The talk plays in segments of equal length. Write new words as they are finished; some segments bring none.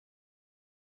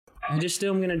I just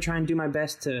still am going to try and do my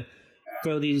best to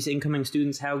show these incoming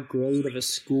students how great of a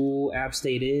school App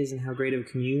State is and how great of a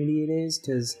community it is,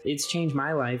 because it's changed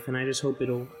my life, and I just hope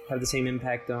it'll have the same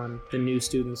impact on the new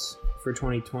students for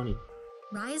 2020.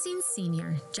 Rising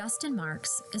senior Justin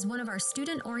Marks is one of our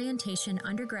student orientation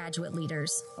undergraduate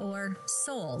leaders, or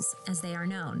SOLs as they are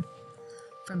known.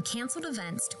 From canceled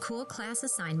events to cool class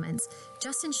assignments,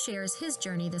 Justin shares his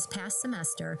journey this past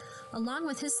semester, along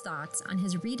with his thoughts on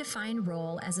his redefined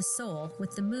role as a SOL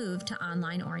with the move to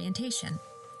online orientation.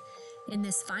 In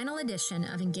this final edition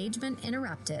of Engagement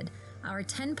Interrupted, our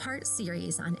 10-part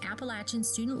series on Appalachian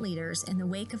student leaders in the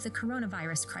wake of the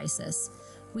coronavirus crisis,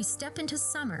 we step into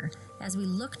summer as we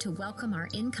look to welcome our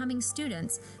incoming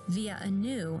students via a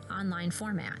new online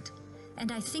format.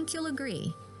 And I think you'll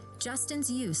agree, Justin's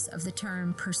use of the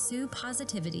term pursue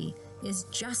positivity is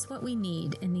just what we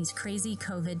need in these crazy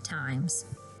COVID times.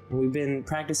 We've been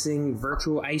practicing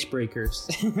virtual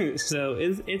icebreakers, so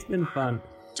it's been fun.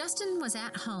 Justin was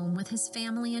at home with his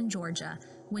family in Georgia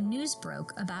when news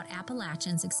broke about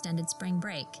Appalachian's extended spring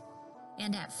break.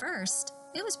 And at first,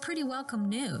 it was pretty welcome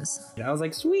news. I was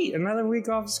like, sweet, another week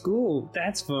off school.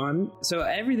 That's fun. So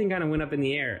everything kind of went up in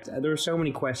the air. There were so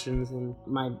many questions, and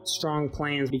my strong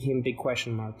plans became big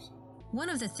question marks. One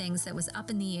of the things that was up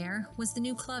in the air was the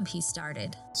new club he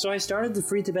started. So I started the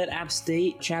Free Tibet App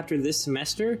State chapter this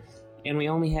semester, and we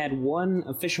only had one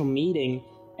official meeting,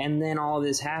 and then all of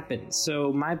this happened.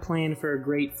 So my plan for a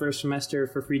great first semester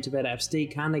for Free Tibet App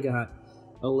State kind of got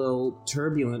a little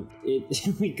turbulent.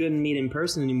 We couldn't meet in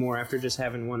person anymore after just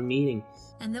having one meeting.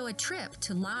 And though a trip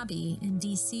to lobby in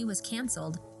D.C. was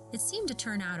canceled, it seemed to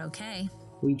turn out okay.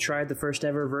 We tried the first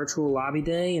ever virtual lobby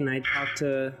day, and I talked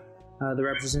to the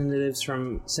representatives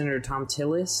from Senator Thom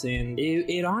Tillis, and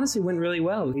it honestly went really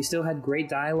well. We still had great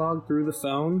dialogue through the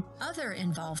phone. Other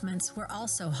involvements were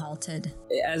also halted.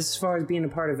 As far as being a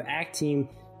part of ACT Team,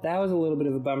 that was a little bit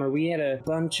of a bummer. We had a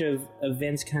bunch of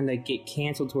events kind of get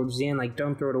canceled towards the end, like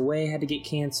Don't Throw It Away had to get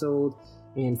canceled,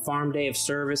 and Farm Day of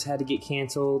Service had to get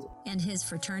canceled. And his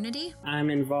fraternity?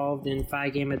 I'm involved in Phi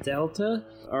Gamma Delta.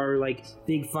 Our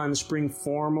big fun spring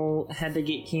formal had to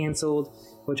get canceled,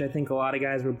 which I think a lot of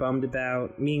guys were bummed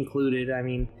about, me included.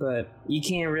 But you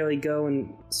can't really go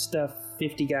and stuff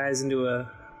 50 guys into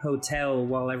a hotel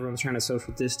while everyone's trying to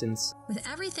social distance. With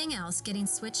everything else getting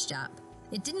switched up,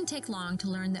 it didn't take long to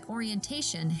learn that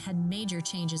orientation had major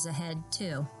changes ahead,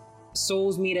 too.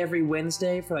 SOLs meet every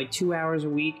Wednesday for 2 hours a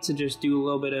week to just do a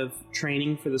little bit of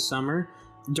training for the summer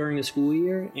during the school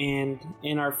year. And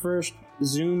in our first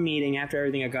Zoom meeting after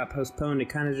everything got postponed, it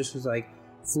kind of just was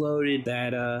floated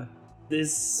that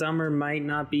this summer might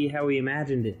not be how we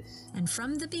imagined it. And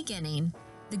from the beginning,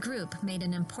 the group made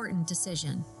an important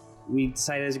decision. We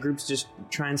decided as a group to just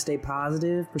try and stay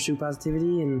positive, pursue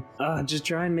positivity, and just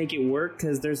try and make it work,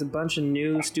 because there's a bunch of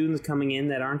new students coming in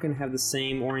that aren't going to have the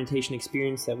same orientation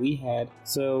experience that we had.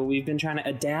 So we've been trying to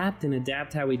adapt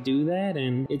how we do that,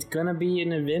 and it's going to be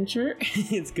an adventure.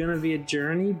 It's going to be a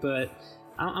journey, but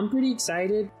I'm pretty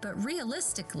excited. But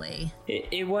realistically,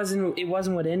 it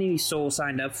wasn't what any SOL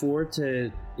signed up for,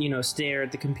 to stare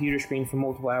at the computer screen for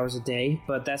multiple hours a day.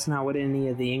 But that's not what any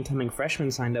of the incoming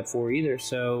freshmen signed up for either.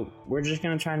 So we're just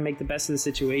gonna try and make the best of the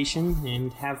situation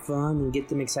and have fun and get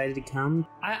them excited to come.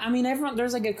 Everyone,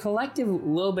 there's a collective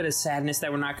little bit of sadness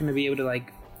that we're not going to be able to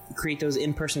create those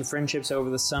in-person friendships over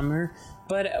the summer.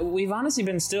 But we've honestly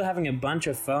been still having a bunch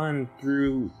of fun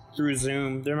through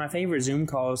Zoom. They're my favorite Zoom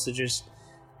calls, to just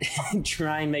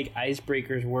try and make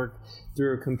icebreakers work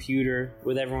through a computer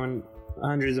with everyone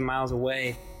hundreds of miles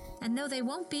away. And though they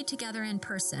won't be together in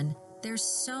person, there's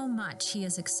so much he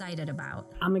is excited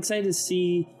about. I'm excited to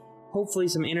see, hopefully,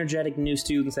 some energetic new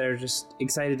students that are just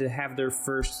excited to have their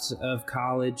first of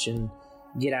college and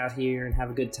get out here and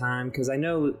have a good time. Because I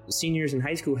know seniors in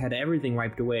high school had everything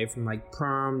wiped away, from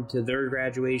prom to their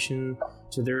graduation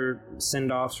to their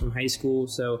send-offs from high school.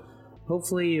 So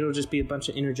hopefully it'll just be a bunch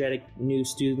of energetic new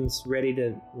students ready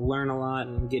to learn a lot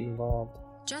and get involved.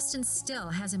 Justin still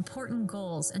has important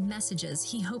goals and messages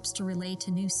he hopes to relay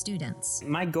to new students.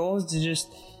 My goal is to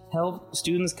just help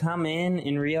students come in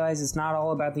and realize it's not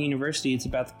all about the university, it's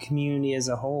about the community as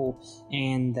a whole,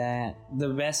 and that the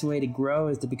best way to grow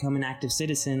is to become an active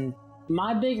citizen.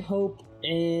 My big hope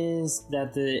is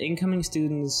that the incoming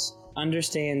students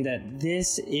understand that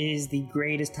this is the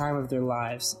greatest time of their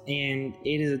lives, and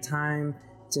it is a time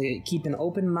to keep an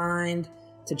open mind,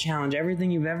 to challenge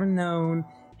everything you've ever known,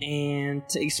 and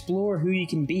to explore who you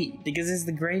can be, because it's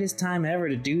the greatest time ever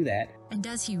to do that. And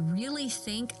does he really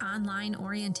think online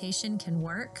orientation can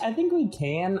work? I think we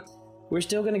can. we're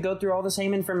still going to go through all the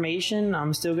same information.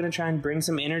 I'm still going to try and bring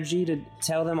some energy to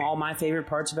tell them all my favorite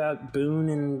parts about Boone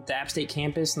and the App State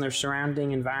campus and their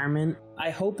surrounding environment. I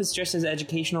hope it's just as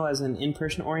educational as an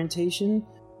in-person orientation.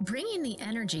 Bringing the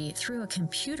energy through a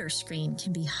computer screen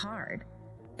can be hard,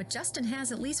 but Justin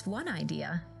has at least one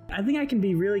idea. I think I can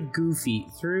be really goofy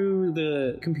through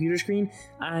the computer screen.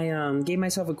 I gave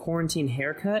myself a quarantine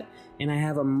haircut, and I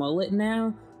have a mullet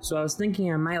now. So I was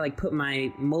thinking I might put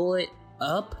my mullet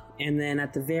up, and then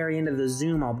at the very end of the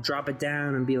Zoom, I'll drop it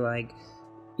down and be like,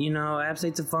 App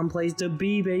State's a fun place to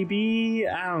be, baby.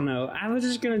 I don't know. I was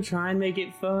just gonna try and make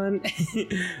it fun.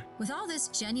 With all this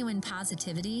genuine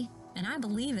positivity, and I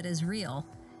believe it is real,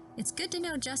 it's good to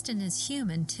know Justin is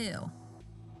human too.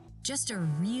 Just a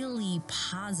really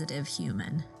positive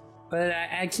human. But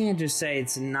I can't just say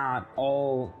it's not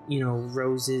all,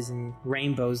 roses and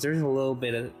rainbows. There's a little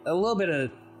bit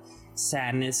of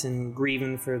sadness and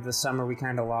grieving for the summer we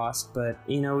kind of lost. But,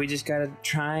 we just got to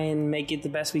try and make it the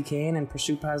best we can and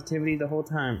pursue positivity the whole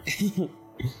time.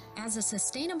 As a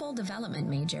sustainable development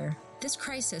major, this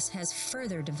crisis has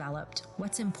further developed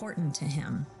what's important to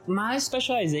him. My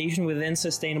specialization within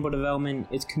sustainable development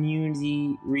is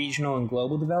community, regional, and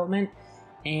global development.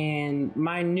 And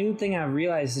my new thing I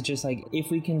realized is just if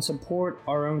we can support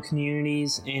our own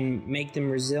communities and make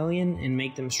them resilient and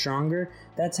make them stronger,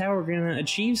 that's how we're going to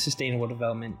achieve sustainable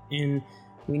development. And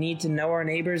we need to know our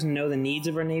neighbors and know the needs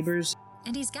of our neighbors.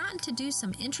 And he's gotten to do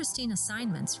some interesting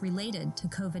assignments related to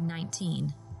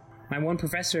COVID-19. My one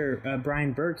professor,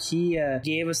 Brian Burke, he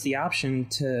gave us the option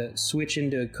to switch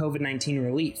into COVID-19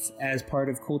 relief as part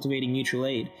of cultivating mutual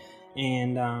aid.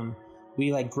 And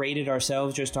we graded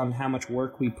ourselves just on how much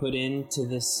work we put into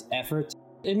this effort.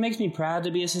 It makes me proud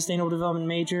to be a sustainable development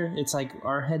major. It's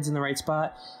our head's in the right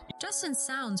spot. Justin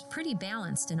sounds pretty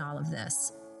balanced in all of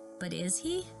this, but is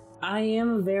he? I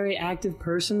am a very active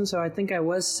person, so I think I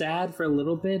was sad for a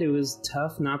little bit. It was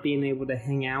tough not being able to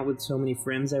hang out with so many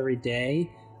friends every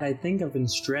day. I think I've been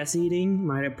stress eating,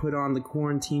 might have put on the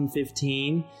quarantine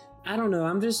 15. I don't know,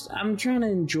 I'm trying to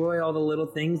enjoy all the little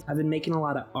things. I've been making a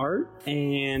lot of art,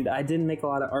 and I didn't make a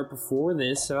lot of art before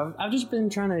this, so I've just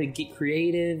been trying to get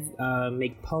creative,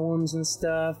 make poems and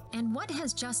stuff. And what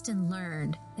has Justin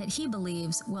learned that he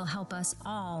believes will help us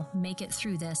all make it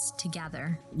through this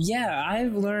together? Yeah,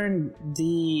 I've learned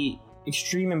the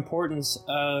extreme importance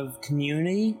of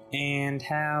community and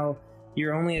how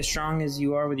you're only as strong as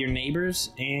you are with your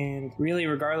neighbors, and really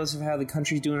regardless of how the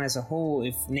country's doing as a whole,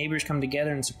 if neighbors come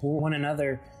together and support one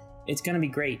another, it's going to be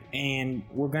great, and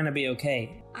we're going to be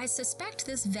okay. I suspect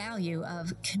this value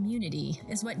of community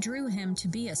is what drew him to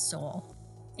be a Soul,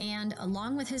 and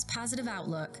along with his positive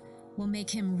outlook, will make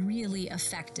him really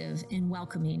effective in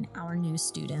welcoming our new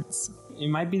students. It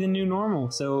might be the new normal,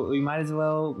 so we might as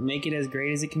well make it as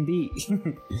great as it can be.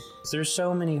 There's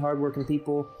so many hardworking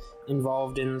people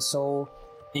involved in Soul,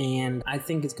 and I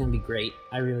think it's going to be great.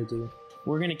 I really do.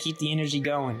 We're going to keep the energy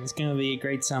going. It's going to be a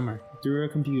great summer through a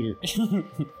computer.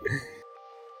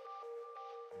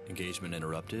 Engagement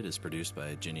Interrupted is produced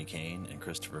by Jenny Kane and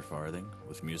Christopher Farthing,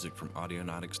 with music from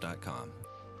Audionautics.com.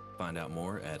 Find out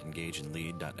more at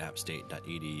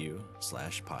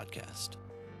engageandlead.appstate.edu/podcast.